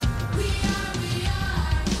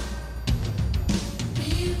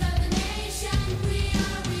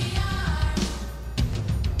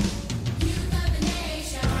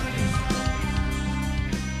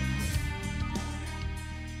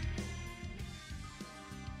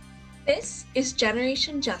This is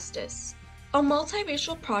Generation Justice, a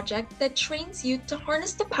multiracial project that trains youth to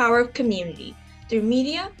harness the power of community through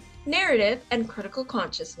media, narrative, and critical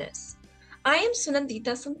consciousness. I am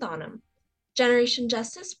Sunandita Santanam. Generation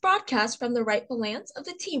Justice broadcasts from the rightful lands of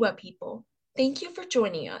the Tiwa people. Thank you for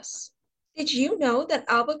joining us. Did you know that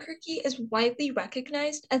Albuquerque is widely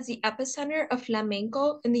recognized as the epicenter of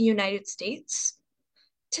flamenco in the United States?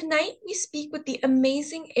 Tonight, we speak with the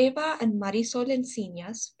amazing Eva and Marisol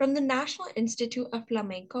Encinias from the National Institute of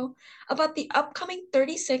Flamenco about the upcoming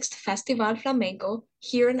 36th Festival Flamenco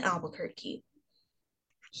here in Albuquerque.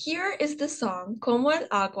 Here is the song Como el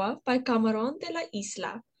Agua by Camarón de la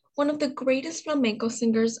Isla, one of the greatest flamenco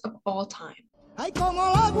singers of all time. Ay, como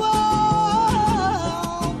el agua,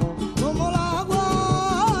 como el agua,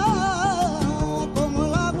 como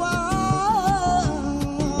el agua.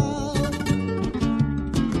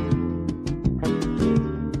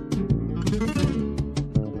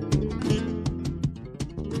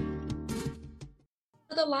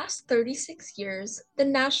 For the last 36 years, the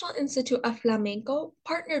National Institute of Flamenco,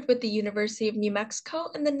 partnered with the University of New Mexico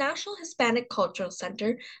and the National Hispanic Cultural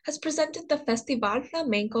Center, has presented the Festival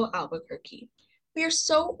Flamenco Albuquerque. We are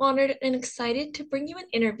so honored and excited to bring you an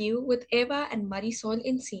interview with Eva and Marisol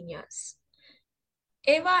Encinias.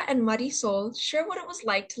 Eva and Marisol share what it was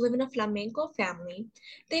like to live in a flamenco family.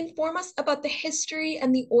 They inform us about the history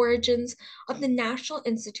and the origins of the National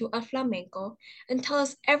Institute of Flamenco and tell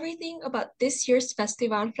us everything about this year's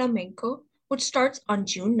Festival Flamenco, which starts on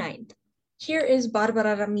June 9th. Here is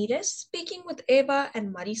Barbara Ramirez speaking with Eva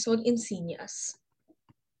and Marisol Encinias.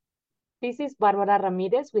 This is Barbara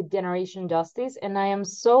Ramirez with Generation Justice, and I am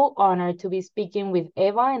so honored to be speaking with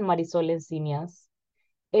Eva and Marisol Encinias.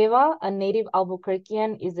 Eva, a native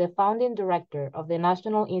Albuquerquean, is the founding director of the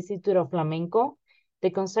National Institute of Flamenco, the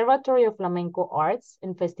Conservatory of Flamenco Arts,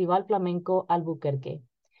 and Festival Flamenco Albuquerque.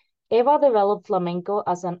 Eva developed flamenco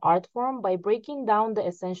as an art form by breaking down the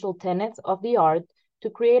essential tenets of the art to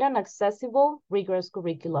create an accessible, rigorous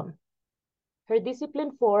curriculum. Her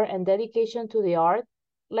discipline for and dedication to the art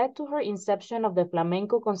led to her inception of the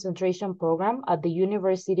Flamenco Concentration Program at the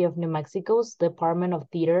University of New Mexico's Department of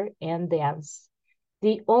Theater and Dance,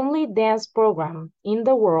 the only dance program in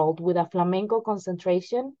the world with a flamenco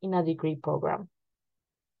concentration in a degree program.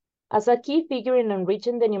 As a key figure in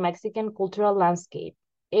enriching the New Mexican cultural landscape,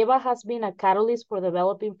 Eva has been a catalyst for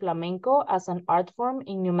developing flamenco as an art form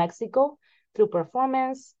in New Mexico through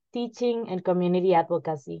performance, teaching, and community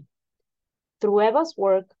advocacy. Through Eva's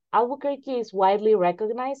work, Albuquerque is widely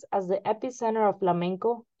recognized as the epicenter of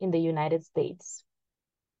flamenco in the United States.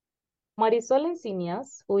 Marisol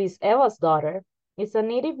Encinias, who is Eva's daughter, is a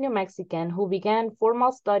native New Mexican who began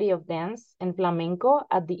formal study of dance and flamenco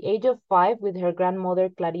at the age of 5 with her grandmother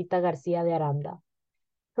Clarita Garcia de Aranda.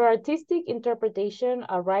 Her artistic interpretation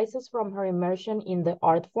arises from her immersion in the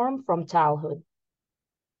art form from childhood.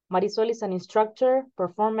 Marisol is an instructor,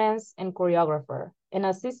 performance, and choreographer, an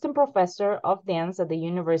assistant professor of dance at the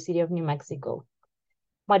University of New Mexico.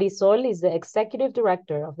 Marisol is the executive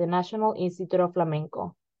director of the National Institute of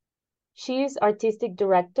Flamenco. She is artistic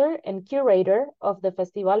director and curator of the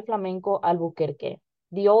Festival Flamenco Albuquerque,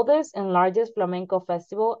 the oldest and largest flamenco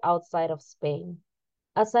festival outside of Spain.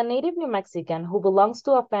 As a native New Mexican who belongs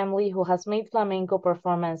to a family who has made flamenco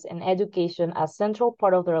performance and education a central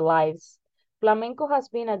part of their lives, flamenco has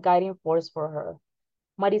been a guiding force for her.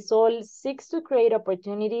 Marisol seeks to create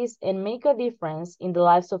opportunities and make a difference in the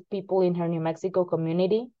lives of people in her New Mexico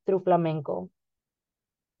community through flamenco.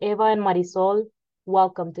 Eva and Marisol,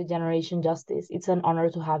 welcome to Generation Justice. It's an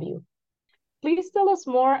honor to have you. Please tell us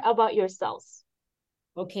more about yourselves.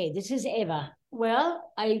 Okay, this is Eva.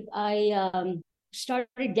 Well, I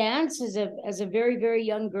started dance as a very, very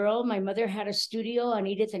young girl. My mother had a studio on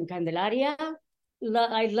Edith and Candelaria.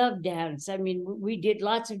 I love dance. I mean, we did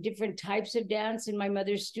lots of different types of dance in my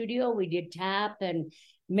mother's studio. We did tap and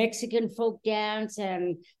Mexican folk dance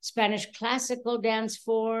and Spanish classical dance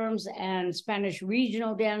forms and Spanish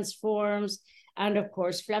regional dance forms, and of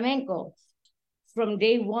course, flamenco. From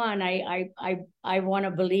day one, I want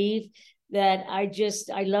to believe that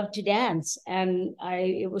I love to dance, and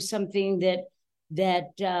it was something that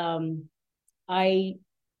I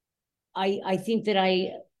think that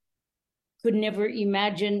I could never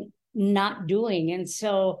imagine not doing. And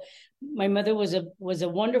so my mother was a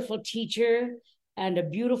wonderful teacher and a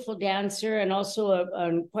beautiful dancer, and also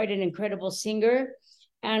quite an incredible singer.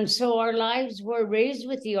 And so our lives were raised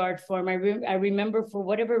with the art form. I remember, for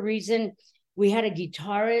whatever reason, we had a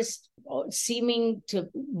guitarist seeming to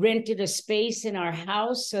rented a space in our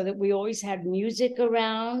house so that we always had music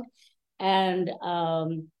around. And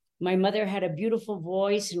my mother had a beautiful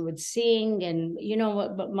voice and would sing, and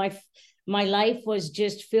but my life was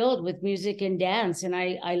just filled with music and dance, and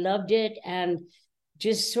I loved it, and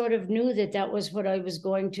just sort of knew that that was what I was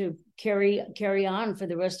going to carry on for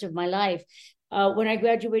the rest of my life. When I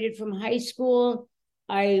graduated from high school,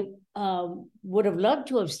 I would have loved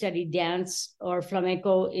to have studied dance or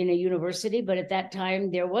flamenco in a university, but at that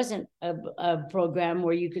time there wasn't a program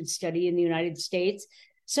where you could study in the United States.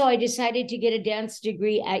 So I decided to get a dance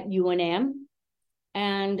degree at UNM,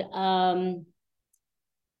 and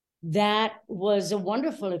that was a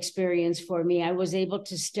wonderful experience for me. I was able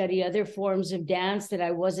to study other forms of dance that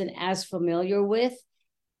I wasn't as familiar with,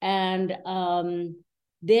 and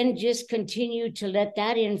then just continue to let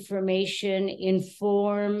that information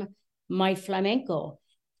inform my flamenco.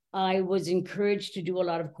 I was encouraged to do a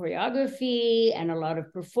lot of choreography and a lot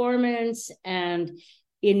of performance and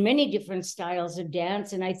in many different styles of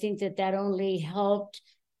dance. And I think that that only helped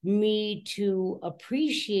me to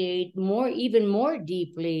appreciate even more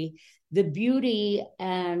deeply the beauty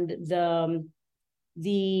and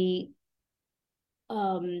the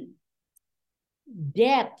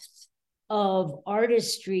depth of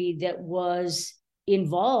artistry that was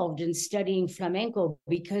involved in studying flamenco,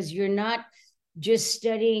 because you're not just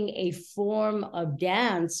studying a form of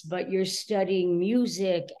dance, but you're studying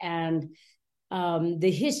music and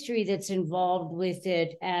the history that's involved with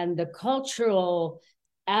it and the cultural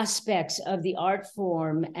aspects of the art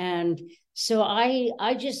form. And so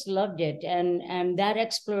I just loved it. And that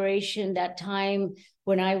exploration, that time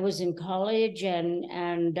when I was in college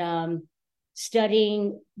and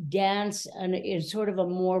studying dance in sort of a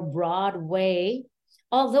more broad way,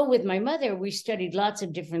 although with my mother, we studied lots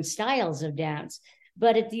of different styles of dance.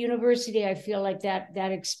 But at the university, I feel like that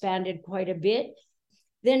expanded quite a bit.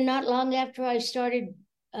 Then not long after I started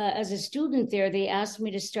as a student there, they asked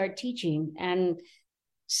me to start teaching. And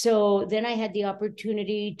so then I had the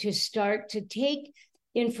opportunity to start to take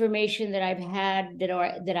information that I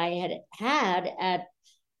had had at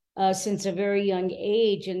since a very young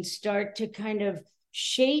age and start to kind of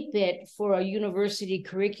shape it for a university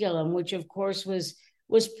curriculum, which of course was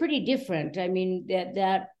pretty different. I mean,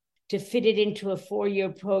 that to fit it into a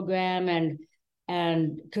 4-year program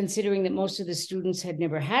and considering that most of the students had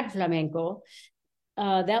never had flamenco,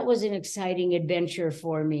 that was an exciting adventure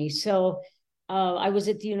for me. So I was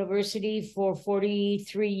at the university for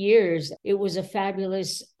 43 years. It was a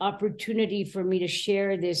fabulous opportunity for me to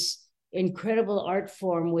share this incredible art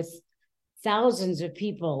form with thousands of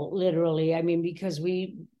people, literally. I mean, because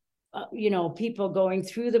we, people going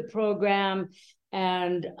through the program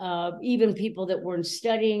and even people that weren't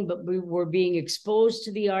studying, but we were being exposed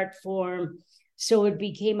to the art form. So it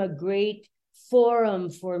became a great forum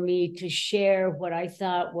for me to share what I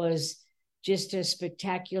thought was just a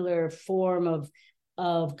spectacular form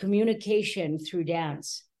of communication through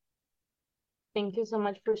dance. Thank you so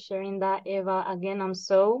much for sharing that, Eva. Again, I'm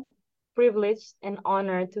so privileged and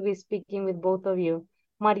honored to be speaking with both of you.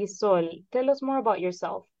 Marisol, tell us more about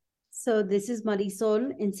yourself. So this is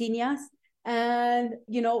Marisol Encinias. And,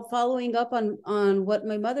 following up on what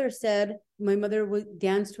my mother said, my mother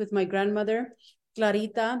danced with my grandmother,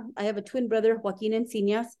 Clarita. I have a twin brother, Joaquin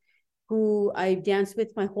Encinias, who I've danced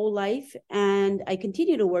with my whole life and I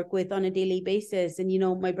continue to work with on a daily basis.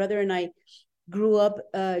 And, my brother and I grew up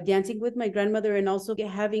dancing with my grandmother and also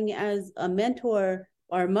having as a mentor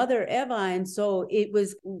our mother, Eva. And so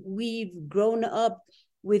we've grown up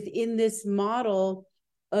within this model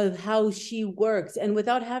of how she works, and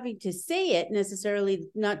without having to say it necessarily,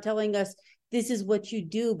 not telling us this is what you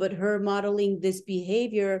do, but her modeling this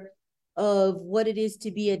behavior of what it is to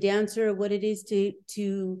be a dancer, what it is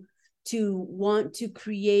to want to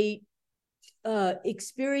create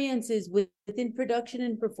experiences within production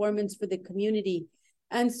and performance for the community.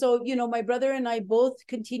 And so, my brother and I both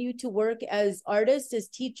continue to work as artists, as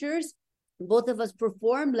teachers. Both of us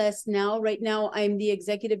perform less now. Right now, I'm the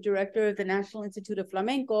executive director of the National Institute of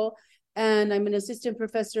Flamenco, and I'm an assistant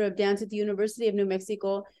professor of dance at the University of New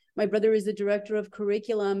Mexico. My brother is the director of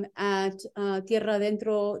curriculum at Tierra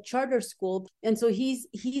Adentro Charter School. And so he's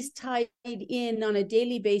tied in on a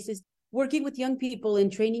daily basis, working with young people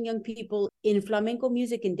and training young people in flamenco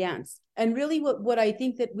music and dance. And really what I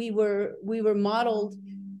think that we were modeled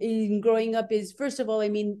in growing up is, first of all, I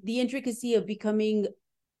mean, the intricacy of becoming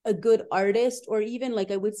a good artist, or even like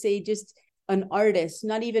I would say just an artist,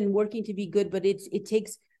 not even working to be good, but it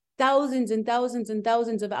takes thousands and thousands and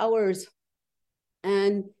thousands of hours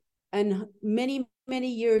and many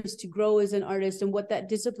years to grow as an artist, and what that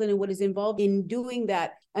discipline and what is involved in doing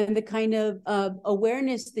that, and the kind of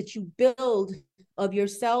awareness that you build of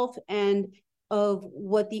yourself and of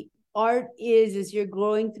what the art is as you're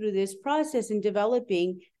growing through this process and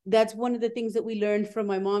developing. That's one of the things that we learned from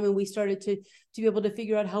my mom, and we started to be able to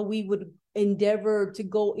figure out how we would endeavor to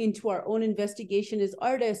go into our own investigation as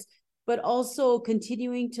artists, but also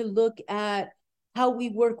continuing to look at how we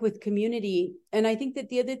work with community. And I think that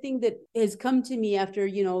the other thing that has come to me after,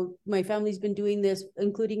 my family's been doing this,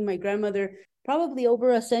 including my grandmother, probably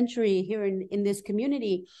over a century here in this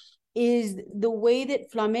community, is the way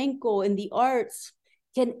that flamenco and the arts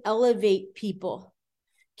can elevate people,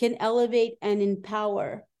 can elevate and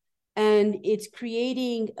empower. And it's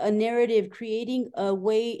creating a narrative, creating a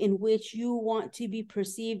way in which you want to be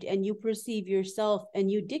perceived and you perceive yourself,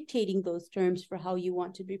 and you dictating those terms for how you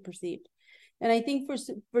want to be perceived. And I think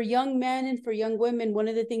for young men and for young women, one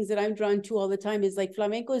of the things that I'm drawn to all the time is like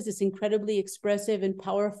flamenco is this incredibly expressive and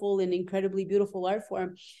powerful and incredibly beautiful art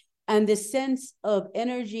form. And the sense of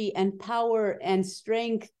energy and power and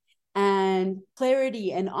strength and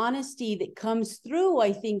clarity and honesty that comes through,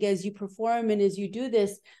 I think, as you perform and as you do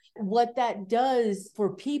this, what that does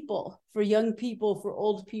for people, for young people, for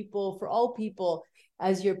old people, for all people,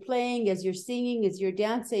 as you're playing, as you're singing, as you're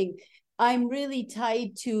dancing, I'm really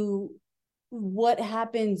tied to what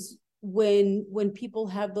happens when people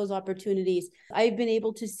have those opportunities. I've been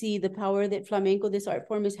able to see the power that flamenco, this art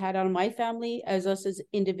form, has had on my family, as us as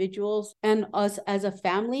individuals and us as a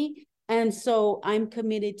family. And so I'm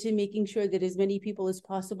committed to making sure that as many people as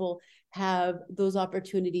possible have those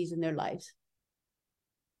opportunities in their lives.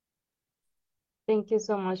 Thank you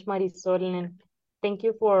so much, Marisol, and thank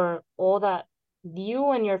you for all that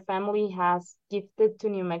you and your family has gifted to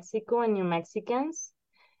New Mexico and New Mexicans.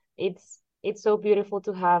 It's so beautiful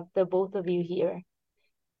to have the both of you here.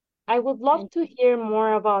 I would love to hear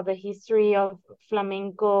more about the history of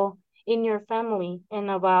flamenco in your family and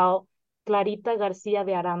about Clarita Garcia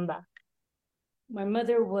de Aranda. My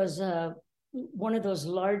mother was one of those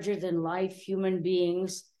larger than life human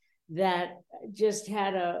beings that just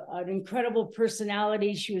had an incredible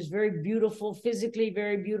personality. She was very beautiful, physically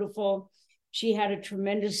very beautiful. She had a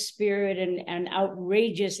tremendous spirit and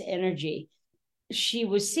outrageous energy. She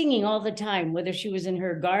was singing all the time, whether she was in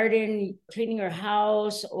her garden, cleaning her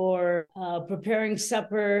house, or preparing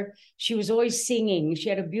supper. She was always singing. She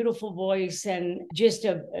had a beautiful voice and just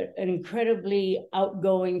an incredibly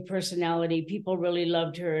outgoing personality. People really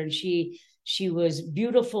loved her, and she was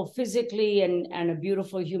beautiful physically and a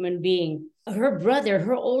beautiful human being. Her brother,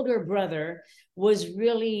 her older brother, was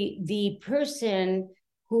really the person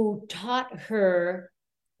who taught her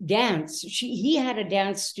dance. He had a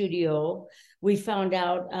dance studio, we found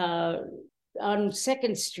out, on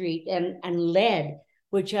 2nd Street and led,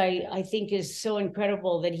 which I think is so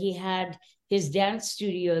incredible that he had his dance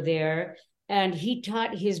studio there, and he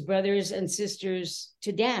taught his brothers and sisters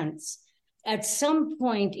to dance. At some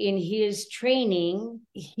point in his training,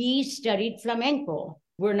 he studied flamenco.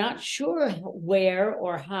 We're not sure where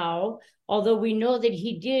or how, although we know that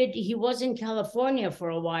he was in California for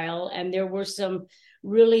a while, and there were some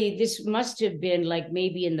really, this must have been like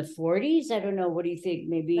maybe in the 40s. I don't know. What do you think?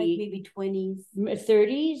 Maybe 20s,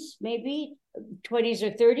 30s, maybe 20s or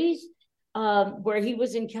 30s, where he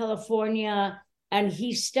was in California and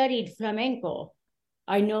he studied flamenco.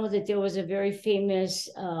 I know that there was a very famous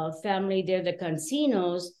family there, the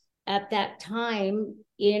Cancinos, at that time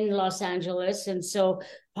in Los Angeles. And so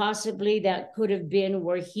possibly that could have been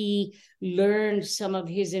where he learned some of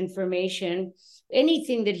his information.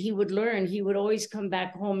 Anything that he would learn, he would always come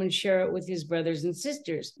back home and share it with his brothers and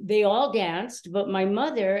sisters. They all danced, but my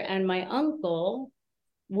mother and my uncle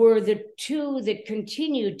were the two that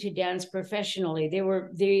continued to dance professionally.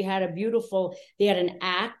 They had an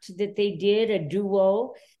act that they did, a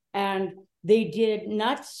duo, and they did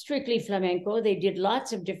not strictly flamenco. They did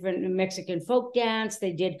lots of different Mexican folk dance.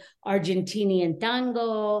 They did Argentinian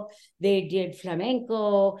tango. They did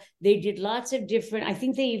flamenco. They did lots of different, I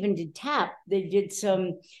think they even did tap. They did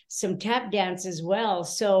some tap dance as well.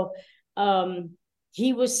 So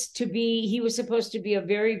he was supposed to be a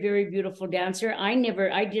very, very beautiful dancer. I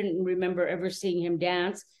didn't remember ever seeing him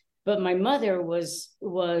dance, but my mother was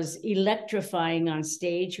electrifying on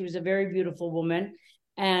stage. She was a very beautiful woman,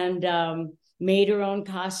 and made her own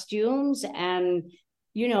costumes. And,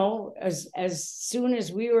 as soon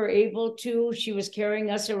as we were able to, she was carrying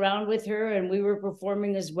us around with her, and we were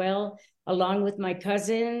performing as well, along with my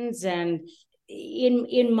cousins. And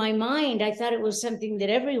in my mind, I thought it was something that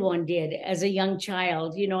everyone did as a young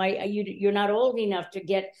child. You're not old enough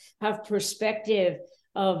to have perspective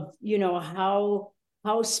of,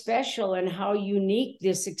 how special and how unique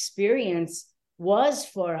this experience was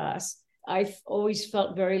for us. I've always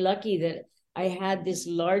felt very lucky that I had this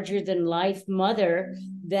larger than life mother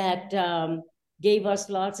that gave us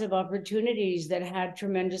lots of opportunities that had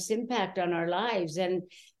tremendous impact on our lives. And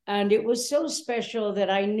it was so special that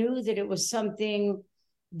I knew that it was something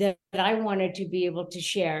that I wanted to be able to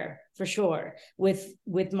share for sure with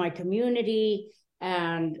my community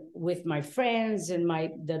and with my friends and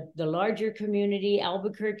the larger community,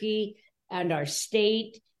 Albuquerque, and our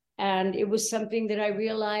state. And it was something that I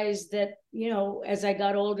realized that, as I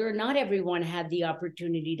got older, not everyone had the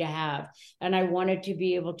opportunity to have. And I wanted to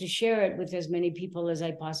be able to share it with as many people as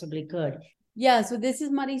I possibly could. Yeah, so this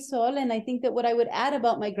is Marisol, and I think that what I would add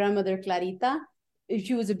about my grandmother Clarita is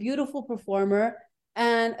she was a beautiful performer.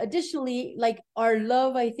 And additionally, like our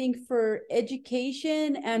love, I think, for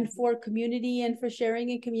education and for community and for sharing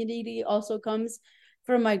in community also comes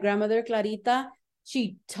from my grandmother Clarita.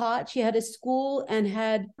 She taught, she had a school and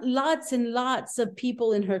had lots and lots of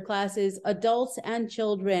people in her classes, adults and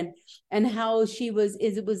children, and how it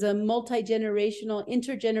was a multi-generational,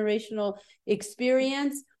 intergenerational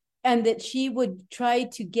experience, and that she would try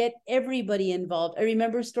to get everybody involved. I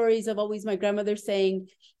remember stories of always my grandmother saying,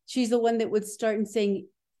 she's the one that would start and saying,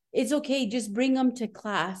 it's okay, just bring them to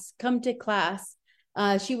class, come to class.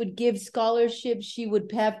 She would give scholarships. She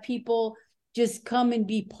would have people just come and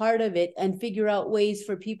be part of it and figure out ways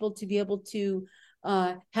for people to be able to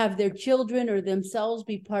have their children or themselves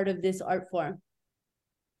be part of this art form.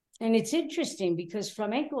 And it's interesting because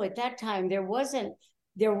flamenco at that time, there wasn't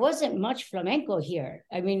much flamenco here.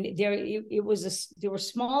 I mean, there were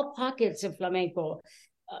small pockets of flamenco.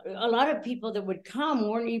 A lot of people that would come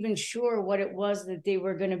weren't even sure what it was that they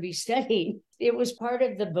were going to be studying. It was part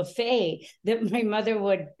of the buffet that my mother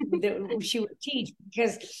she would teach,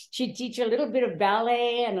 because she'd teach a little bit of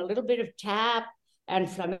ballet and a little bit of tap and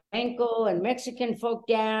flamenco and Mexican folk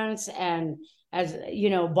dance, and as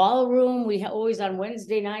ballroom. We always on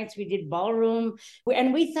Wednesday nights we did ballroom,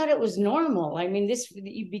 and we thought it was normal. I mean, this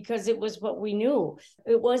because it was what we knew.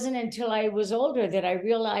 It wasn't until I was older that I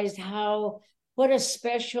realized what a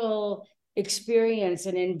special experience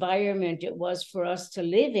and environment it was for us to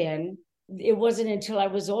live in. It wasn't until I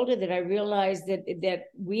was older that I realized that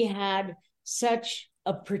we had such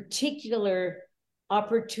a particular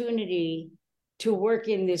opportunity to work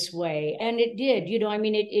in this way. And it did,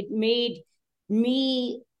 it made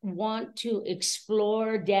me want to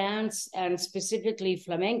explore dance and specifically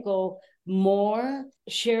flamenco more,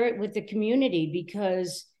 share it with the community,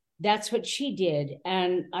 because that's what she did.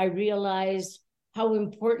 And I realized how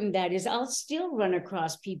important that is. I'll still run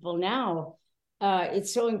across people now.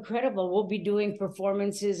 It's so incredible. We'll be doing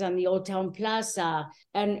performances on the Old Town Plaza,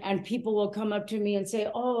 and people will come up to me and say,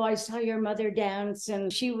 oh, I saw your mother dance,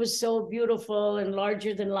 and she was so beautiful and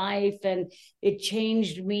larger than life, and it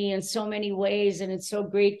changed me in so many ways. And it's so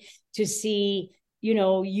great to see,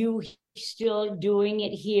 you still doing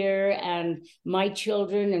it here, and my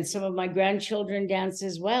children and some of my grandchildren dance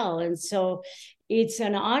as well. And so it's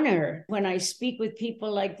an honor when I speak with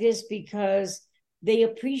people like this, because they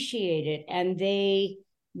appreciate it and they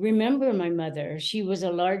remember my mother. She was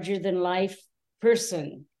a larger than life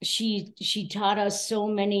person. She taught us so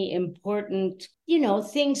many important,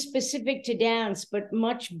 things specific to dance, but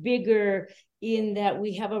much bigger in that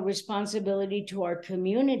we have a responsibility to our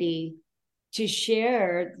community to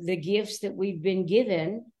share the gifts that we've been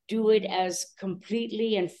given, do it as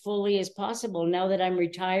completely and fully as possible. Now that I'm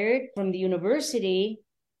retired from the university,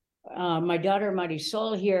 my daughter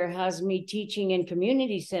Marisol here has me teaching in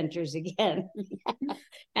community centers again.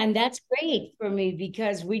 And that's great for me,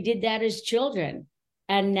 because we did that as children.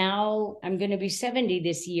 And now I'm going to be 70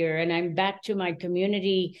 this year, and I'm back to my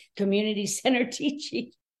community center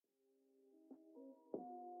teaching.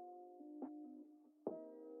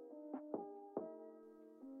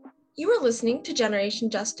 You are listening to Generation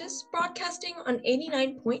Justice, broadcasting on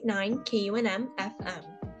 89.9 KUNM FM.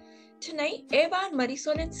 Tonight, Eva and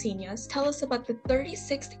Marisol Encinias tell us about the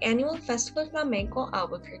 36th Annual Festival Flamenco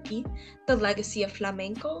Albuquerque, the legacy of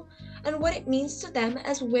flamenco, and what it means to them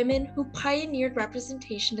as women who pioneered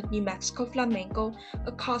representation of New Mexico flamenco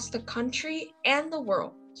across the country and the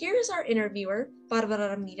world. Here is our interviewer, Barbara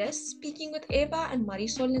Ramirez, speaking with Eva and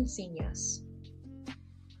Marisol Encinias.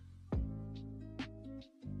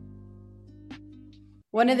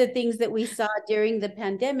 One of the things that we saw during the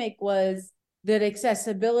pandemic was that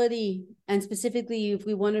accessibility, and specifically if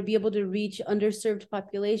we want to be able to reach underserved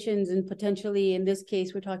populations, and potentially in this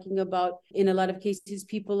case, we're talking about, in a lot of cases,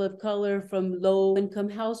 people of color from low-income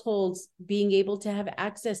households being able to have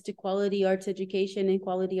access to quality arts education and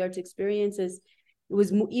quality arts experiences, it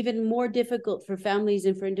was even more difficult for families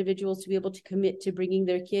and for individuals to be able to commit to bringing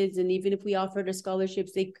their kids. And even if we offered a scholarship,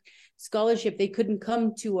 they couldn't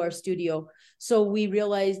come to our studio. So we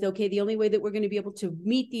realized, okay, the only way that we're going to be able to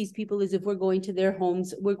meet these people is if we're going to their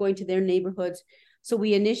homes, we're going to their neighborhoods. So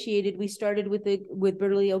we started with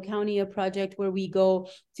Bernalillo County, a project where we go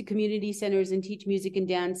to community centers and teach music and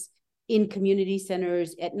dance in community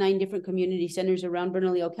centers at 9 different community centers around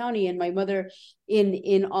Bernalillo County. And my mother,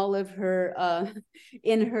 in all of her, her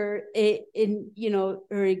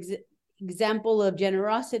example of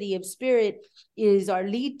generosity of spirit, is our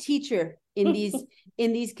lead teacher in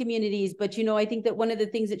these communities. But I think that one of the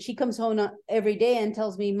things that she comes home every day and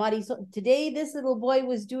tells me, Marisol, today this little boy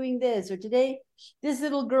was doing this, or today this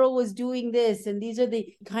little girl was doing this. And these are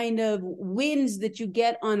the kind of wins that you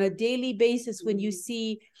get on a daily basis when you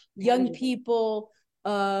see young people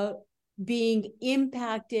being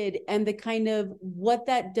impacted, and the kind of what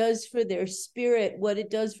that does for their spirit, what it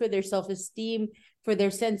does for their self-esteem, for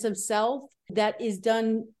their sense of self. That is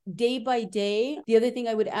done day by day. The other thing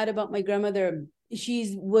I would add about my grandmother,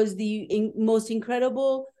 she was the most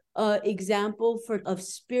incredible example of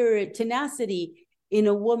spirit, tenacity in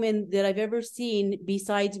a woman that I've ever seen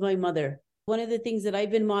besides my mother. One of the things that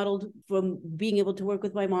I've been modeled from being able to work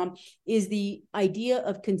with my mom is the idea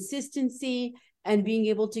of consistency and being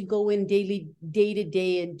able to go in day to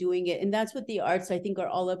day and doing it. And that's what the arts, I think, are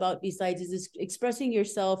all about, besides is expressing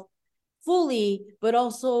yourself fully, but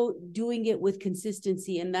also doing it with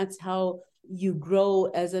consistency. And that's how you grow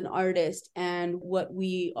as an artist, and what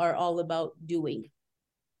we are all about doing.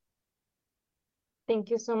 Thank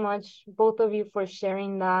you so much, both of you, for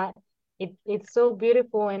sharing that. It's so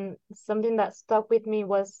beautiful, and something that stuck with me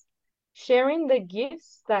was sharing the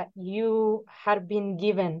gifts that you had been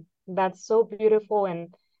given. That's so beautiful,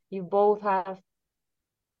 and you both have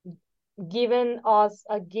given us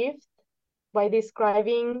a gift by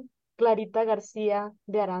describing Clarita Garcia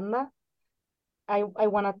de Aranda. I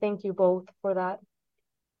want to thank you both for that.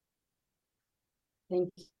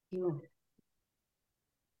 Thank you.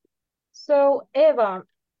 So, Eva,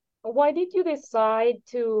 why did you decide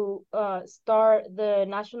to start the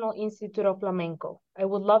National Institute of Flamenco? I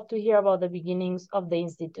would love to hear about the beginnings of the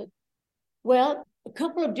Institute. Well, a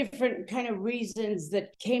couple of different kind of reasons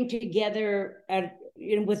that came together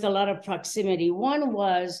with a lot of proximity. One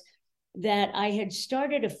was that I had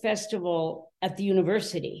started a festival at the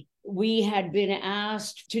university. We had been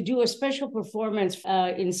asked to do a special performance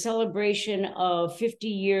in celebration of 50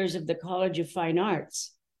 years of the College of Fine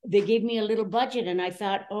Arts. They gave me a little budget, and I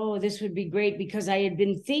thought, oh, this would be great, because I had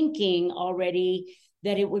been thinking already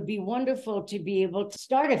that it would be wonderful to be able to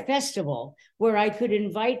start a festival where I could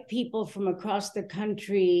invite people from across the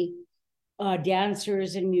country,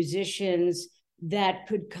 dancers and musicians, that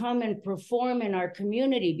could come and perform in our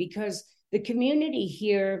community, because the community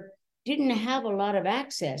here didn't have a lot of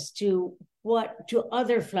access to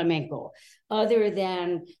other flamenco, other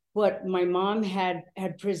than what my mom had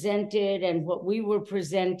presented and what we were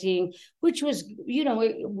presenting, which was,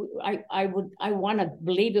 I want to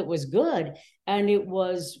believe it was good, and it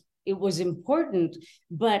was important,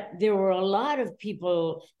 but there were a lot of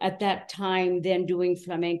people at that time then doing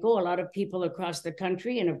flamenco, a lot of people across the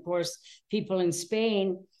country, and of course people in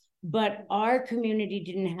Spain, but our community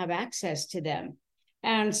didn't have access to them.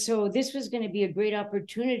 And so this was going to be a great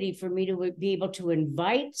opportunity for me to be able to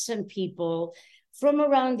invite some people from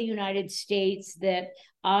around the United States that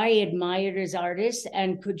I admired as artists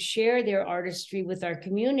and could share their artistry with our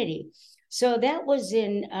community. So that was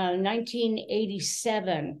in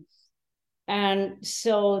 1987. And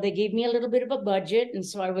so they gave me a little bit of a budget. And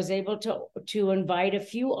so I was able to invite a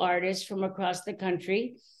few artists from across the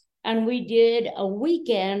country. And we did a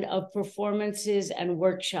weekend of performances and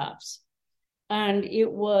workshops. And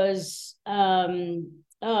it was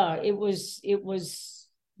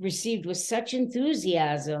received with such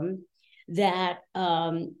enthusiasm that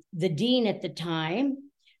the dean at the time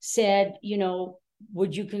said,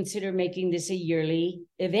 would you consider making this a yearly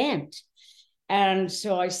event? And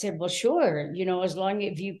so I said, well, sure, as long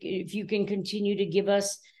as if you can continue to give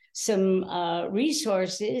us some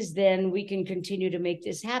resources, then we can continue to make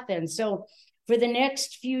this happen. So for the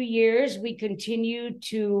next few years, we continued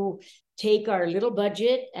to take our little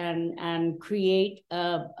budget and create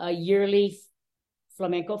a yearly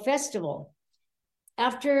flamenco festival.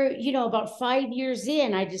 After, about 5 years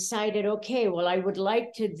in, I decided, okay, well, I would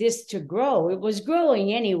like this to grow. It was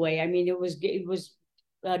growing anyway. I mean, it was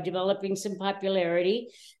developing some popularity,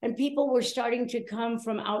 and people were starting to come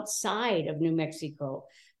from outside of New Mexico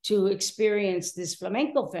to experience this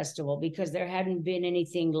flamenco festival, because there hadn't been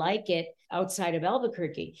anything like it outside of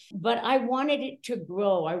Albuquerque. But I wanted it to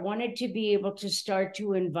grow. I wanted to be able to start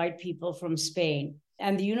to invite people from Spain.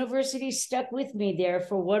 And the university stuck with me there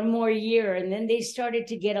for one more year. And then they started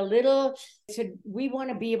to get a little, said, we want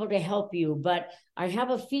to be able to help you, but I have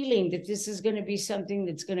a feeling that this is going to be something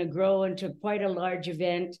that's going to grow into quite a large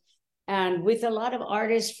event, and with a lot of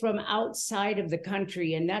artists from outside of the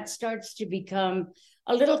country. And that starts to become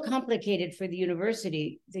a little complicated for the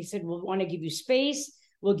university. They said, we'll want to give you space.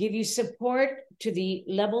 We'll give you support to the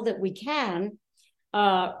level that we can.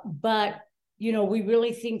 But we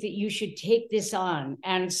really think that you should take this on.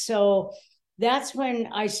 And so that's when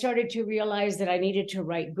I started to realize that I needed to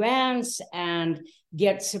write grants and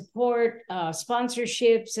get support,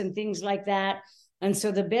 sponsorships and things like that. And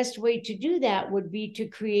so the best way to do that would be to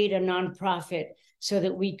create a nonprofit so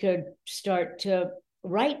that we could start to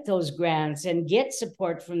write those grants and get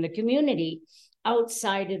support from the community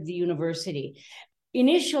outside of the university.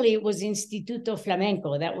 Initially, it was Instituto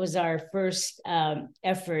Flamenco. That was our first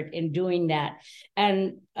effort in doing that.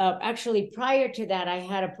 And actually, prior to that, I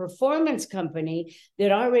had a performance company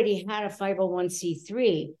that already had a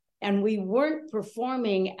 501c3. And we weren't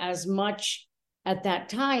performing as much at that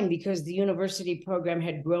time because the university program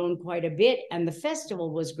had grown quite a bit and the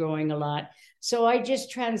festival was growing a lot. So I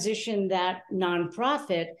just transitioned that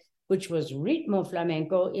nonprofit, which was Ritmo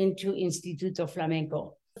Flamenco, into Instituto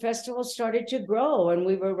Flamenco. The festival started to grow and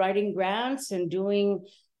we were writing grants and doing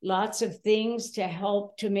lots of things to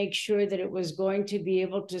help to make sure that it was going to be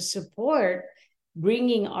able to support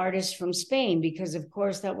bringing artists from Spain, because of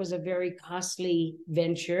course that was a very costly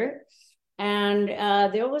venture. And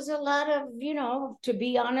there was a lot of, to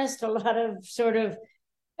be honest, a lot of sort of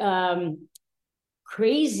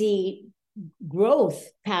crazy growth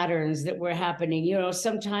patterns that were happening.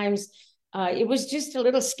 Sometimes it was just a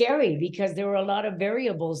little scary because there were a lot of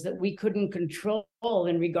variables that we couldn't control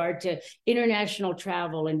in regard to international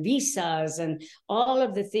travel and visas and all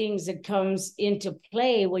of the things that comes into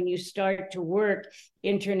play when you start to work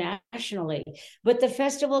internationally. But the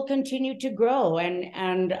festival continued to grow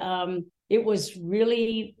and it was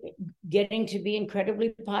really getting to be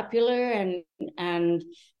incredibly popular. And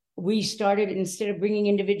we started, instead of bringing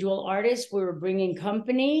individual artists, we were bringing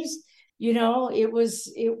companies. It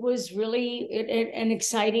was really an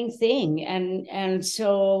exciting thing. And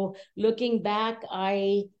so looking back,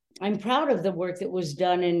 I'm proud of the work that was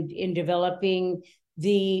done in developing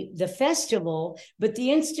the festival. But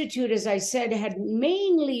the Institute, as I said, had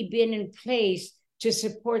mainly been in place to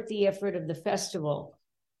support the effort of the festival.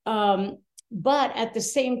 But at the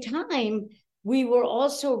same time, we were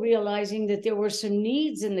also realizing that there were some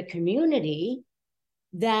needs in the community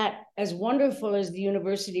that, as wonderful as the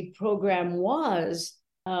university program was,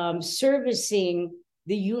 servicing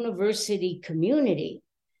the university community.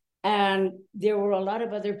 And there were a lot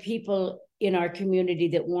of other people in our community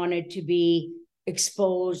that wanted to be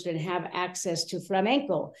exposed and have access to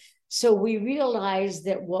flamenco. So we realized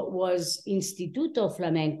that what was Instituto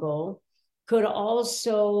Flamenco could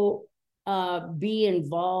also be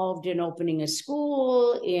involved in opening a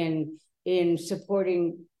school, in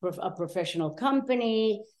supporting a professional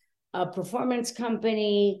company, a performance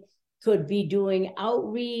company, could be doing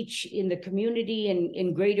outreach in the community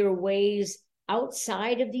in greater ways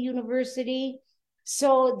outside of the university.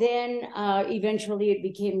 So then eventually it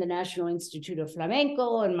became the National Institute of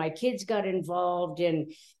Flamenco, and my kids got involved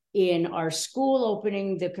in our school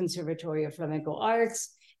opening the Conservatory of Flamenco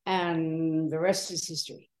Arts, and the rest is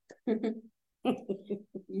history.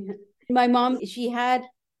 My mom, she had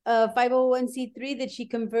a 501c3 that she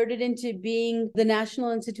converted into being the National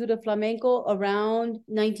Institute of Flamenco around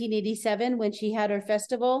 1987 when she had her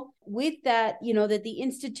festival. With that, that the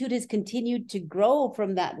Institute has continued to grow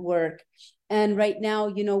from that work. And right now,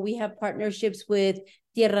 we have partnerships with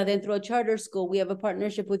Tierra Dentro Charter School. We have a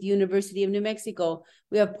partnership with University of New Mexico.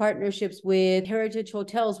 We have partnerships with Heritage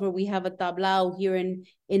Hotels, where we have a tablao here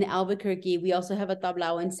in Albuquerque. We also have a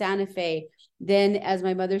tablao in Santa Fe. Then, as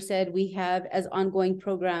my mother said, we have as ongoing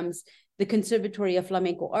programs the Conservatory of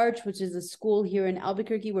Flamenco Arts, which is a school here in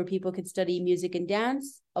Albuquerque where people can study music and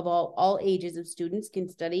dance. Of all ages of students can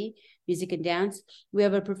study music and dance. We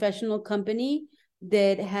have a professional company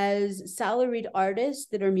that has salaried artists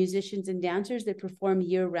that are musicians and dancers that perform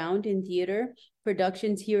year-round in theater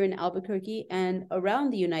productions here in Albuquerque and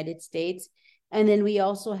around the United States. And then we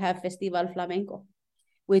also have Festival Flamenco,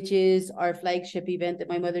 which is our flagship event that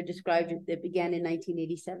my mother described that began in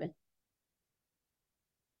 1987.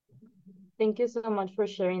 Thank you so much for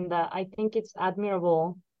sharing that. I think it's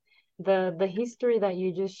admirable, the history that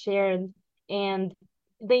you just shared, and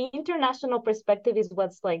the international perspective is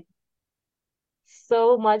what's like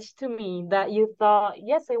so much to me that you thought,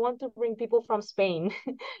 yes, I want to bring people from Spain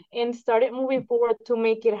and started moving forward to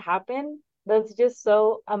make it happen. That's just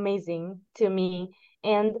so amazing to me.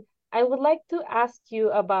 And I would like to ask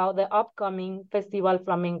you about the upcoming Festival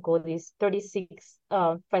Flamenco, this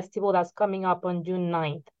 36th festival that's coming up on June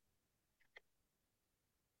 9th.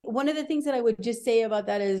 One of the things that I would just say about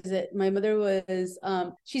that is that my mother was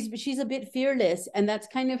she's a bit fearless, and that's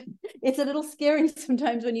kind of, it's a little scary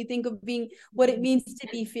sometimes when you think of being, what it means to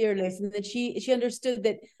be fearless, and that she understood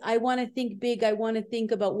that I want to think big, I want to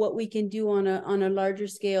think about what we can do on a larger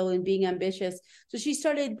scale and being ambitious. So she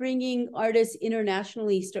started bringing artists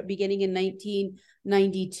internationally, beginning in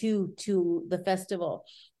 1992 to the festival.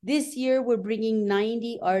 This year we're bringing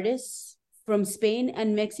 90 artists from Spain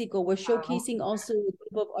and Mexico. We're showcasing also a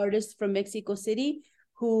group of artists from Mexico City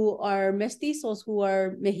who are mestizos, who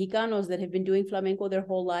are Mexicanos that have been doing flamenco their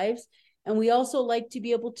whole lives. And we also like to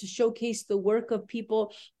be able to showcase the work of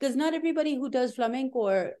people, because not everybody who does flamenco,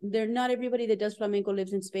 or not everybody that does flamenco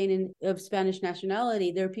lives in Spain and of Spanish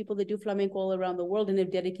nationality. There are people that do flamenco all around the world and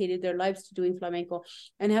have dedicated their lives to doing flamenco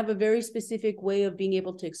and have a very specific way of being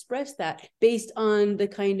able to express that based on the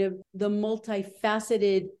kind of the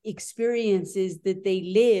multifaceted experiences that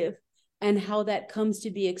they live and how that comes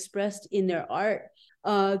to be expressed in their art.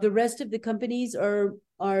 The rest of the companies are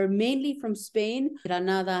mainly from Spain,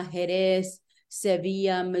 Granada, Jerez,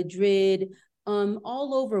 Sevilla, Madrid,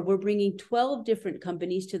 all over. We're bringing 12 different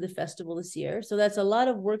companies to the festival this year. So that's a lot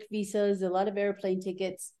of work visas, a lot of airplane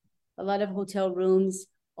tickets, a lot of hotel rooms,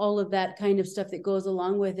 all of that kind of stuff that goes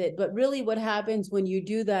along with it. But really what happens when you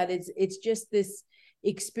do that is it's just this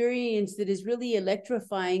experience that is really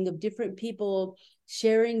electrifying, of different people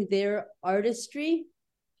sharing their artistry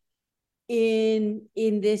in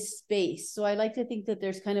this space. So I like to think that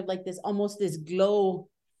there's kind of like this, almost this glow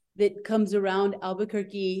that comes around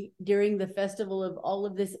Albuquerque during the festival, of all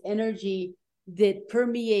of this energy that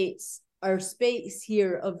permeates our space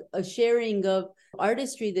here, of a sharing of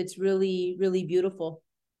artistry that's really, really beautiful.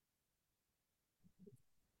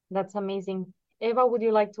 That's amazing. Eva, would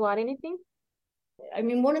you like to add anything? I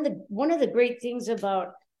mean, one of the great things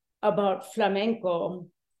about flamenco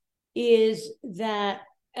is that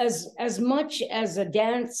as much as a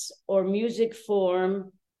dance or music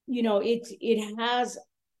form, you know, it has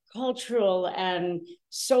cultural and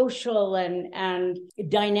social and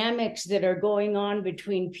dynamics that are going on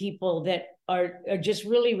between people that are just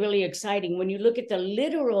really, really exciting. When you look at the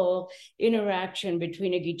literal interaction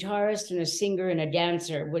between a guitarist and a singer and a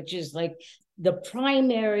dancer, which is like the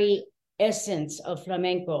primary essence of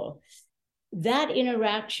flamenco, that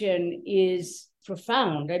interaction is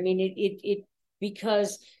profound. I mean, it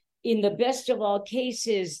because in the best of all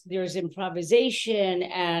cases, there's improvisation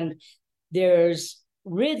and there's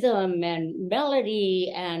rhythm and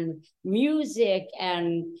melody and music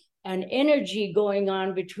and energy going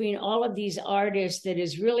on between all of these artists that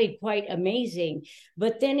is really quite amazing.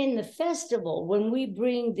 But then in the festival, when we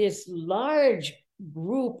bring this large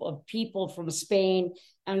group of people from Spain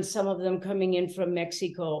and some of them coming in from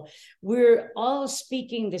Mexico, we're all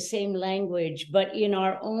speaking the same language, but in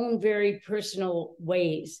our own very personal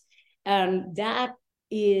ways. And that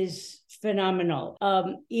is phenomenal.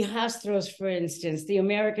 Hijastros, for instance, the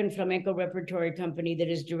American Flamenco Repertory Company that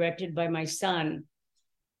is directed by my son,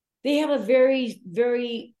 they have a very,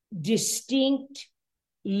 very distinct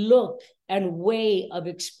look and way of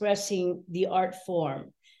expressing the art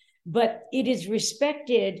form. But it is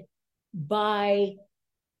respected by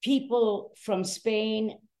people from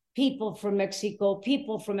Spain, people from Mexico,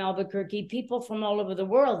 people from Albuquerque, people from all over the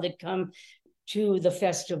world that come to the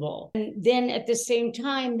festival. And then at the same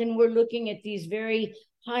time, then we're looking at these very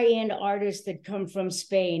high-end artists that come from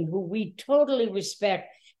Spain, who we totally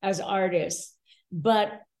respect as artists,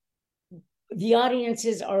 but the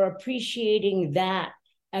audiences are appreciating that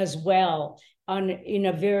as well in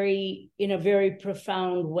a very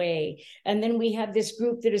profound way. And then we have this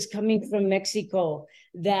group that is coming from Mexico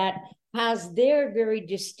that has their very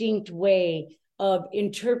distinct way of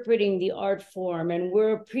interpreting the art form, and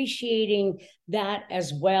we're appreciating that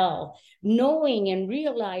as well, knowing and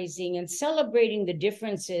realizing and celebrating the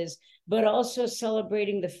differences, but also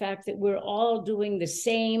celebrating the fact that we're all doing the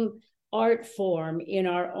same art form in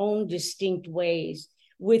our own distinct ways,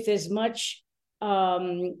 with as much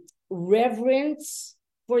reverence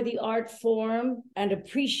for the art form and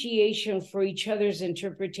appreciation for each other's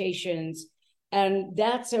interpretations. And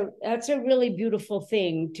that's a really beautiful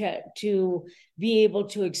thing to be able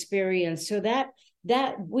to experience. So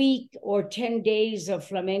that week or 10 days of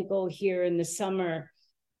flamenco here in the summer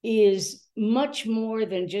is much more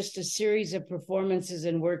than just a series of performances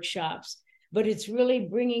and workshops, but it's really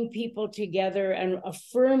bringing people together and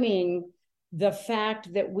affirming the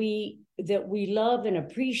fact that we love and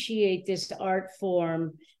appreciate this art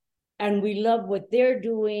form, and we love what they're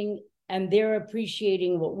doing, and they're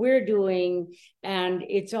appreciating what we're doing, and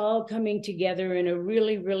it's all coming together in a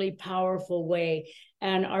really, really powerful way.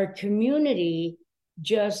 And our community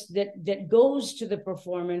just that goes to the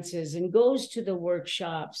performances and goes to the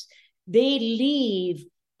workshops, they leave,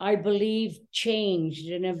 I believe, changed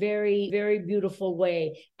in a very, very beautiful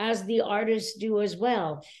way, as the artists do as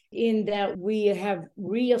well, in that we have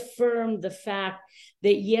reaffirmed the fact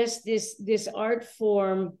that, yes, this art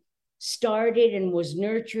form started and was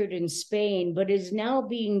nurtured in Spain, but is now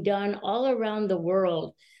being done all around the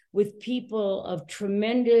world with people of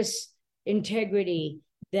tremendous integrity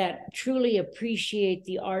that truly appreciate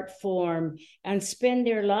the art form and spend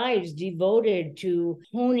their lives devoted to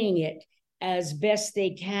honing it as best they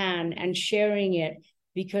can and sharing it,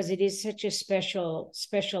 because it is such a special,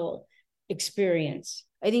 special experience.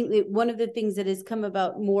 I think that one of the things that has come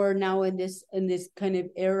about more now in this kind of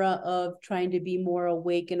era of trying to be more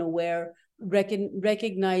awake and aware,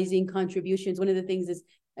 recognizing contributions. One of the things is,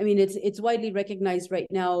 I mean, it's widely recognized right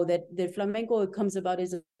now that the flamenco comes about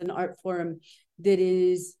as an art form that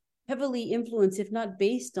is heavily influenced, if not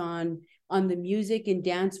based on the music and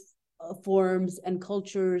dance forms and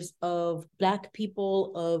cultures of Black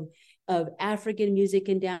people, of African music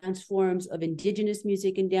and dance forms, of indigenous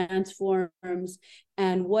music and dance forms,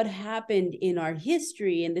 and what happened in our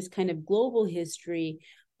history, in this kind of global history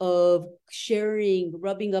of sharing,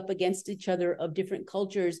 rubbing up against each other of different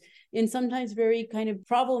cultures in sometimes very kind of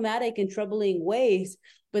problematic and troubling ways,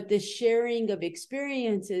 but the sharing of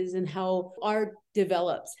experiences and how art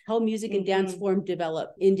develops, how music and dance form develop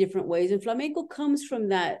in different ways. And flamenco comes from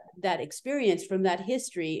that experience, from that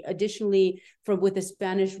history. Additionally, with the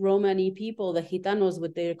Spanish Romani people, the Gitanos,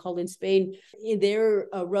 what they're called in Spain, they're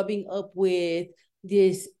rubbing up with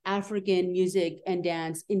this African music and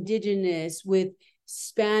dance, indigenous, with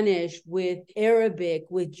Spanish, with Arabic,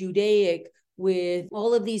 with Judaic, with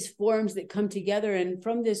all of these forms that come together, and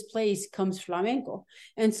from this place comes flamenco.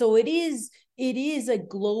 And so it is a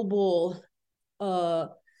global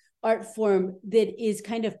art form that is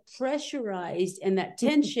kind of pressurized, and that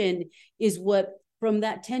tension is from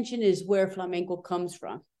that tension is where flamenco comes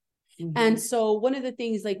from. And so one of the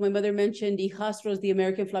things, like my mother mentioned, Hijastros, the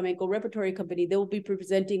American Flamenco Repertory Company, they will be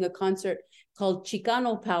presenting a concert called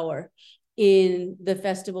Chicano Power in the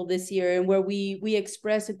festival this year, and where we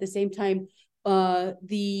express at the same time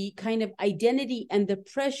the kind of identity and the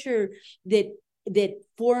pressure that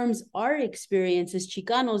forms our experience as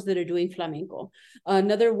Chicanos that are doing flamenco.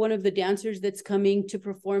 Another one of the dancers that's coming to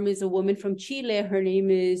perform is a woman from Chile. Her name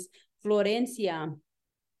is Florencia.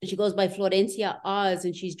 She goes by Florencia Oz,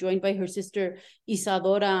 and she's joined by her sister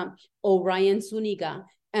Isadora O'Ryan Zuniga.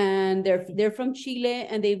 And they're from Chile,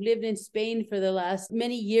 and they've lived in Spain for the last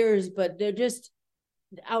many years, but they're just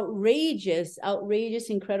outrageous,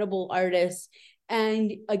 incredible artists.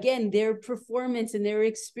 And again, their performance and their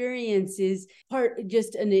experience is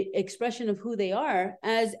just an expression of who they are,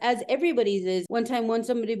 as everybody's is. One time,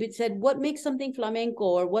 somebody said, what makes something flamenco,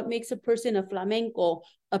 or what makes a person a flamenco,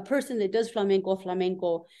 a person that does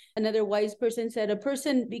flamenco. Another wise person said, a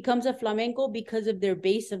person becomes a flamenco because of their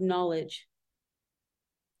base of knowledge.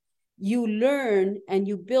 You learn and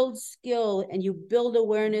you build skill and you build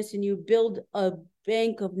awareness and you build a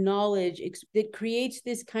bank of knowledge that creates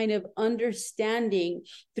this kind of understanding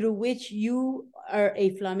through which you are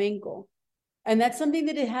a flamenco. And that's something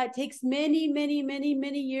that takes many, many, many,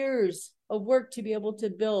 many years of work to be able to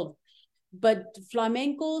build. But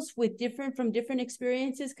flamencos from different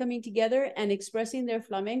experiences coming together and expressing their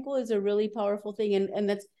flamenco is a really powerful thing.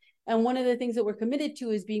 And one of the things that we're committed to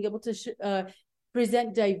is being able to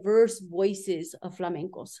present diverse voices of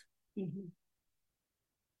flamencos.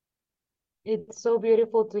 It's so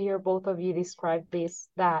beautiful to hear both of you describe this,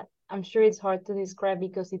 that I'm sure it's hard to describe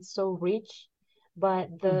because it's so rich, but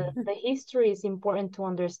the history is important to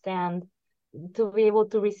understand, to be able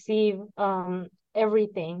to receive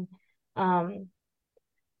everything.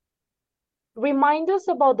 Remind us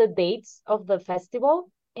about the dates of the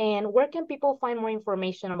festival, and where can people find more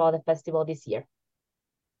information about the festival this year?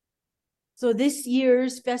 So this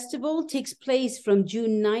year's festival takes place from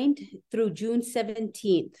June 9th through June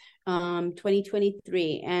 17th,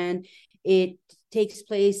 2023. And it takes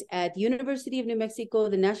place at the University of New Mexico,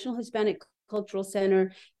 the National Hispanic Cultural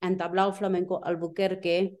Center, and Tablao Flamenco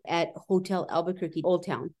Albuquerque at Hotel Albuquerque, Old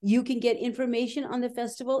Town. You can get information on the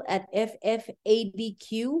festival at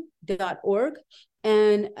ffabq.org.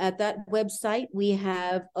 And at that website, we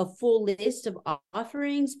have a full list of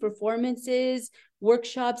offerings, performances,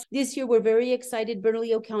 workshops. This year, we're very excited.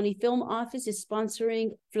 Bernalillo County Film Office is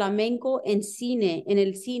sponsoring Flamenco en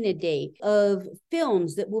el Cine Day of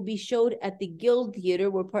films that will be showed at the Guild Theater.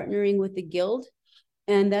 We're partnering with the Guild,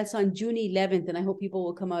 and that's on June 11th, and I hope people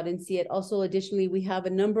will come out and see it. Also, additionally, we have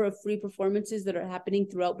a number of free performances that are happening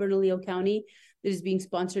throughout Bernalillo County that is being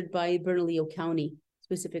sponsored by Bernalillo County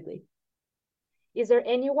specifically. Is there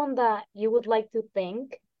anyone that you would like to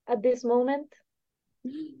thank at this moment?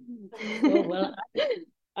 Oh, well,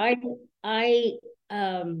 I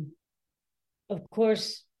of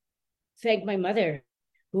course thank my mother,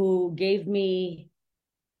 who gave me,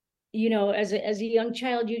 you know, as a young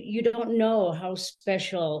child, you don't know how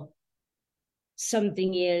special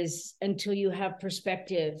something is until you have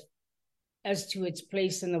perspective as to its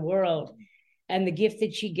place in the world. And the gift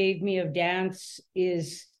that she gave me of dance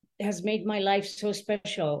has made my life so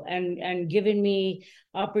special, and given me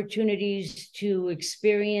opportunities to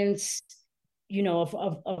experience, you know,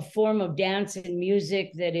 a form of dance and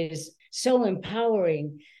music that is so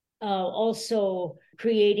empowering. Also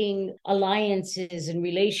creating alliances and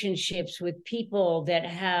relationships with people that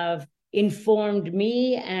have informed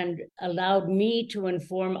me and allowed me to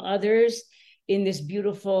inform others in this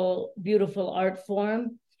beautiful, beautiful art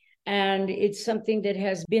form. And it's something that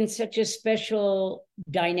has been such a special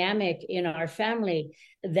dynamic in our family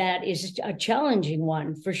that is a challenging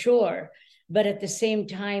one for sure, but at the same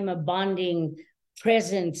time, a bonding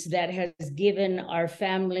presence that has given our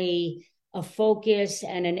family a focus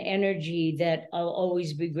and an energy that I'll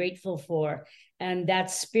always be grateful for. And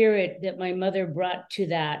that spirit that my mother brought to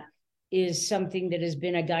that is something that has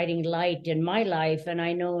been a guiding light in my life, and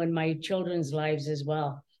I know in my children's lives as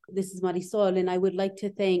well. This is Marisol, and I would like to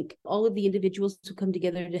thank all of the individuals who come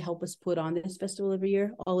together to help us put on this festival every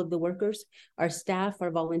year, all of the workers, our staff,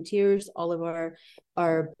 our volunteers, all of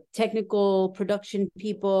our technical production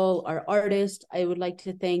people, our artists. I would like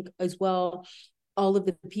to thank as well all of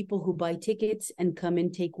the people who buy tickets and come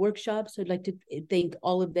and take workshops. I'd like to thank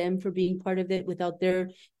all of them for being part of it. Without their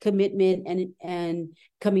commitment and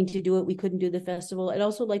coming to do it, we couldn't do the festival. I'd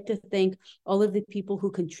also like to thank all of the people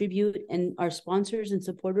who contribute and are sponsors and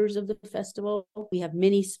supporters of the festival. We have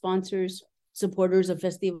many sponsors, supporters of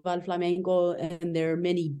Festival Flamenco, and there are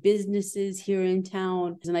many businesses here in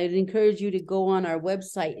town. And I'd encourage you to go on our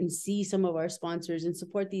website and see some of our sponsors and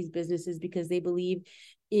support these businesses because they believe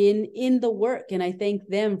in the work. And I thank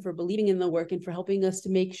them for believing in the work and for helping us to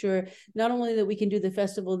make sure not only that we can do the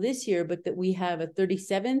festival this year, but that we have a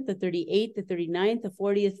 37th, the 38th, the 39th, the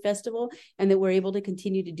 40th festival, and that we're able to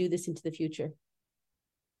continue to do this into the future.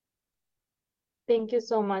 Thank you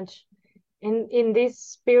so much. In this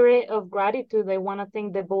spirit of gratitude, I want to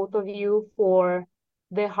thank the both of you for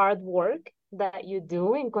the hard work that you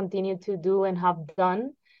do and continue to do and have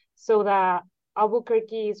done so that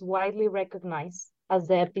Albuquerque is widely recognized as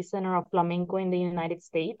the epicenter of flamenco in the United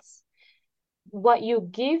States. What you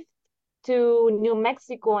give to New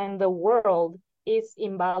Mexico and the world is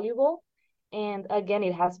invaluable. And again,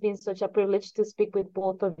 it has been such a privilege to speak with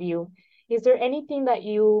both of you. Is there anything that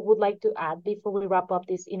you would like to add before we wrap up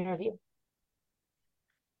this interview?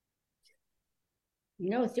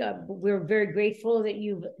 No, we're very grateful that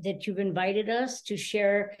you've invited us to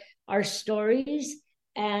share our stories,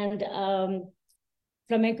 and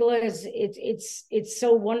flamenco is it's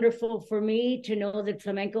so wonderful for me to know that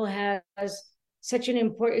flamenco has such an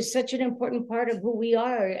important part of who we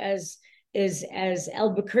are as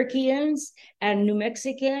Albuquerqueans and New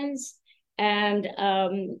Mexicans and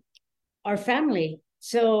our family.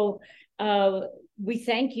 So we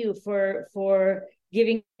thank you for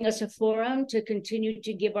giving us a forum to continue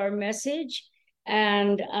to give our message,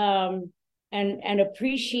 and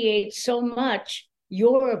appreciate so much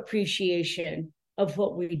your appreciation of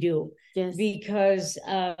what we do. Yes. Because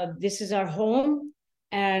this is our home,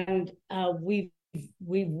 and we've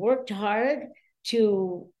worked hard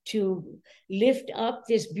to lift up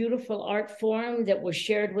this beautiful art form that was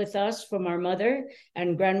shared with us from our mother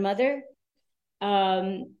and grandmother.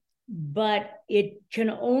 But it can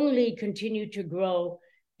only continue to grow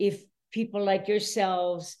if people like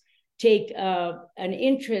yourselves take an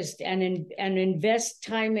interest and invest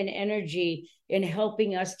time and energy in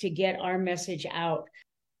helping us to get our message out.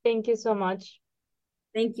 Thank you so much.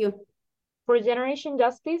 Thank you. For Generation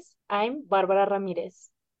Justice, I'm Barbara Ramirez.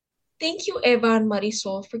 Thank you, Eva and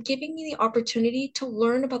Marisol, for giving me the opportunity to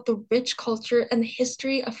learn about the rich culture and the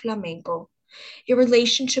history of flamenco, your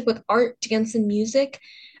relationship with art, dance, and music,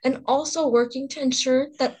 and also working to ensure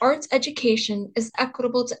that arts education is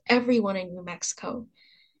equitable to everyone in New Mexico.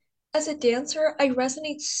 As a dancer, I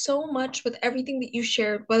resonate so much with everything that you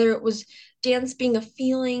shared, whether it was dance being a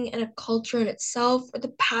feeling and a culture in itself, or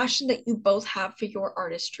the passion that you both have for your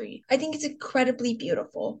artistry. I think it's incredibly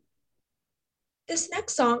beautiful. This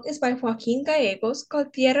next song is by Joaquin Gallegos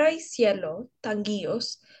called Tierra y Cielo,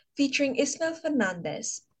 Tanguillos, featuring Ismael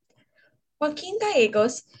Fernandez. Joaquin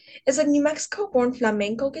Gallegos is a New Mexico-born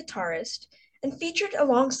flamenco guitarist, and featured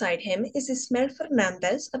alongside him is Ismael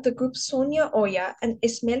Fernandez of the group Sonia Oya and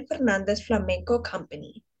Ismael Fernandez Flamenco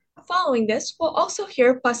Company. Following this, we'll also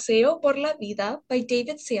hear Paseo por la Vida by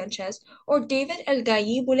David Sanchez or David El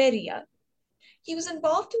Galli Buleria. He was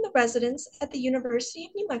involved in the residence at the University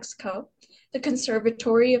of New Mexico, the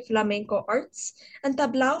Conservatory of Flamenco Arts, and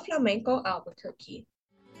Tablao Flamenco Albuquerque.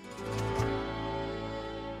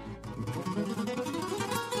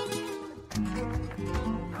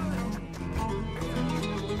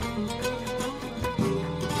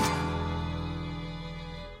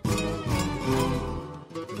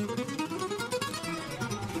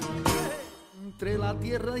 Entre la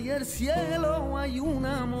tierra y el cielo hay un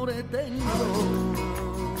amor eterno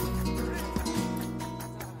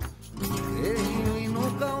que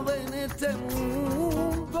no cabe en este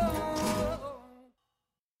mundo.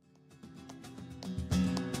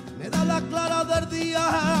 Me da la clara del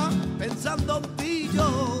día pensando en ti,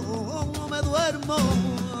 yo no me duermo.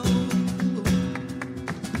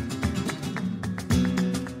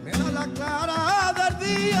 Me da la clara del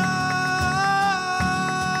día.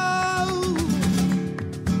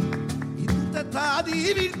 Está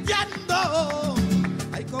divirtiendo,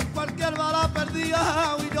 hay con cualquier bala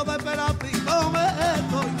perdida y yo de pedacito me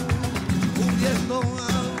estoy muriendo.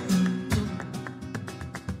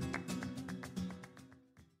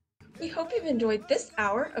 We hope you've enjoyed this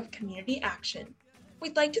hour of community action.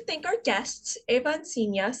 We'd like to thank our guests, Eva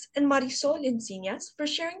Encinias and Marisol Encinias, for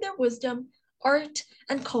sharing their wisdom, art,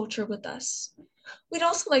 and culture with us. We'd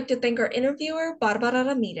also like to thank our interviewer, Barbara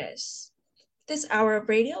Ramirez. This hour of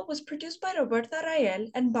radio was produced by Roberta Rael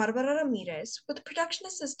and Barbara Ramirez, with production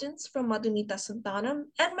assistance from Madhumita Santanam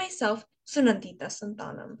and myself, Sunandita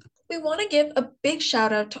Santanam. We want to give a big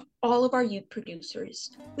shout out to all of our youth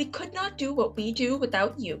producers. We could not do what we do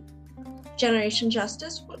without you. Generation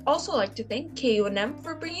Justice would also like to thank KUNM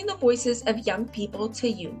for bringing the voices of young people to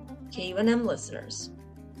you, KUNM listeners.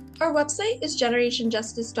 Our website is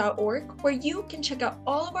generationjustice.org, where you can check out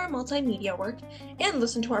all of our multimedia work and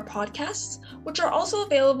listen to our podcasts, which are also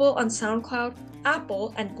available on SoundCloud,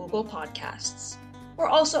 Apple, and Google Podcasts. We're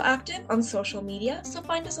also active on social media, so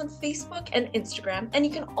find us on Facebook and Instagram, and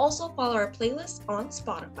you can also follow our playlists on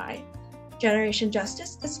Spotify. Generation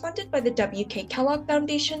Justice is funded by the W.K. Kellogg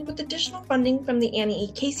Foundation with additional funding from the Annie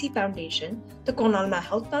E. Casey Foundation, the Con Alma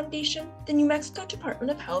Health Foundation, the New Mexico Department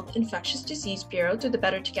of Health Infectious Disease Bureau through the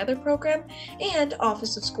Better Together program, and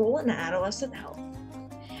Office of School and Adolescent Health,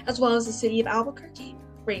 as well as the City of Albuquerque,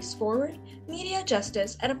 Race Forward, Media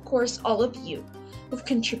Justice, and of course all of you who've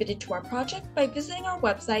contributed to our project by visiting our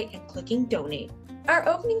website and clicking Donate. Our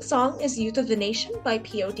opening song is Youth of the Nation by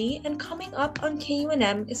POD, and coming up on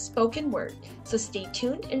KUNM is Spoken Word, so stay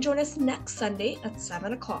tuned and join us next Sunday at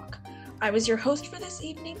 7 o'clock. I was your host for this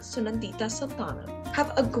evening, Sunandita Santana.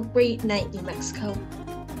 Have a great night, New Mexico.